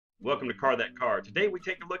Welcome to Car That Car. Today we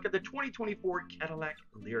take a look at the 2024 Cadillac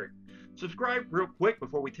Lyriq. Subscribe real quick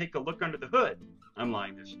before we take a look under the hood. I'm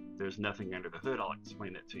lying, there's nothing under the hood. I'll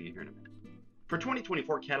explain that to you here in a minute. For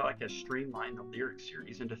 2024, Cadillac has streamlined the Lyriq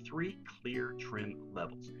series into 3 clear trim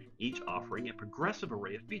levels, each offering a progressive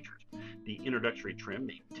array of features. The introductory trim,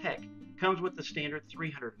 named Tech, comes with the standard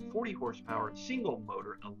 340 horsepower single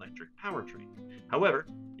motor electric powertrain. However,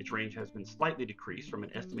 its range has been slightly decreased from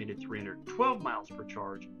an estimated 312 miles per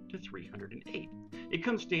charge to 308. It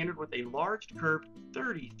comes standard with a large curved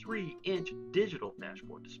 33-inch digital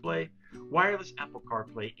dashboard display, wireless Apple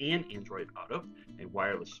CarPlay and Android Auto, a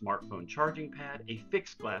wireless smartphone charging pad, a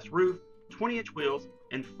fixed glass roof, 20-inch wheels,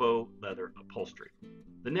 and faux leather upholstery.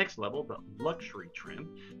 The next level, the luxury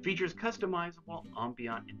trim, features customizable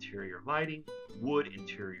ambient interior lighting, wood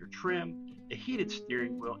interior trim, a heated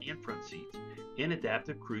steering wheel and front seats, and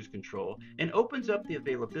adaptive cruise control, and opens up the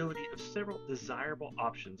availability of several desirable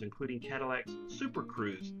options, including Cadillac's Super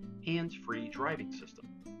Cruise hands-free driving system.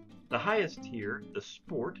 The highest tier, the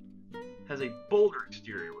Sport, has a bolder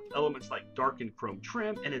exterior with elements like darkened chrome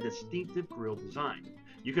trim and a distinctive grille design.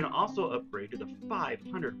 You can also upgrade to the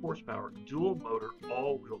 500 horsepower dual motor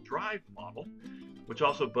all-wheel drive model, which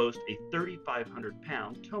also boasts a 3,500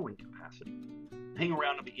 pound towing capacity. Hang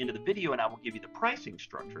around at the end of the video and I will give you the pricing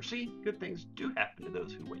structure. See, good things do happen to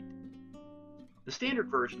those who wait. The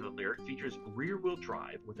standard version of the Lyriq features rear-wheel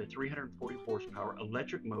drive with a 340 horsepower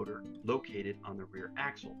electric motor located on the rear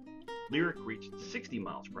axle. Lyriq reached 60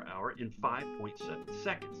 miles per hour in 5.7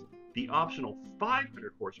 seconds. The optional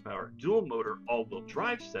 500 horsepower dual motor all-wheel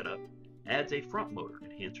drive setup adds a front motor,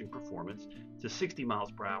 enhancing performance to 60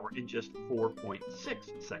 miles per hour in just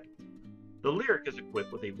 4.6 seconds. The Lyriq is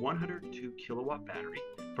equipped with a 102 kilowatt battery,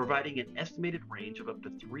 providing an estimated range of up to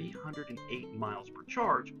 308 miles per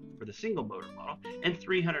charge for the single motor model and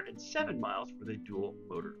 307 miles for the dual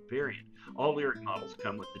motor variant. All Lyriq models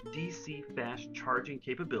come with the DC fast charging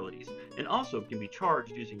capabilities and also can be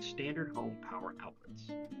charged using standard home power outlets.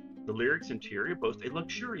 The Lyriq's interior boasts a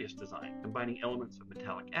luxurious design, combining elements of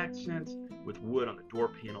metallic accents with wood on the door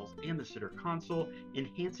panels and the center console,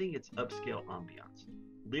 enhancing its upscale ambiance.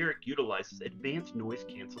 Lyriq utilizes advanced noise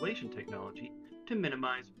cancellation technology to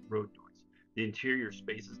minimize road noise. The interior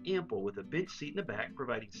space is ample with a bench seat in the back,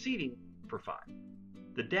 providing seating for 5.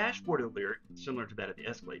 The dashboard of the Lyriq, similar to that of the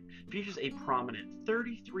Escalade, features a prominent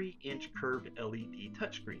 33-inch curved LED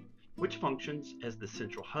touchscreen, which functions as the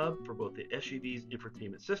central hub for both the SUV's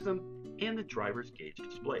infotainment system and the driver's gauge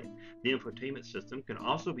display. The infotainment system can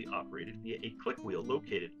also be operated via a click wheel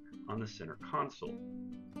located on the center console.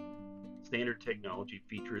 Standard technology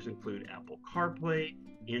features include Apple CarPlay,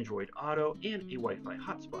 Android Auto, and a Wi-Fi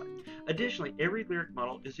hotspot. Additionally, every Lyriq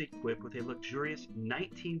model is equipped with a luxurious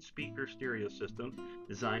 19-speaker stereo system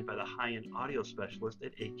designed by the high-end audio specialist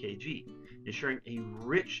at AKG, ensuring a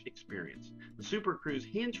rich experience. The Super Cruise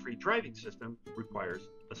hands-free driving system requires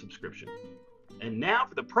a subscription. And now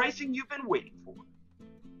for the pricing you've been waiting for.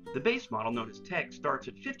 The base model, known as Tech, starts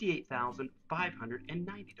at $58,590.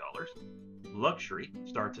 Luxury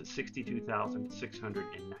starts at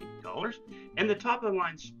 $62,690, and the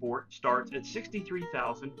top-of-the-line Sport starts at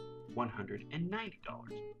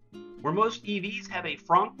 $63,190. Where most EVs have a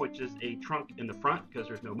frunk, which is a trunk in the front because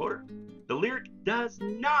there's no motor, the Lyriq does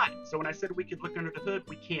not. So when I said we could look under the hood,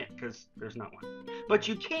 we can't because there's not one. But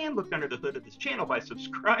you can look under the hood of this channel by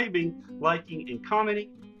subscribing, liking, and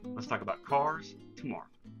commenting. Let's talk about cars tomorrow.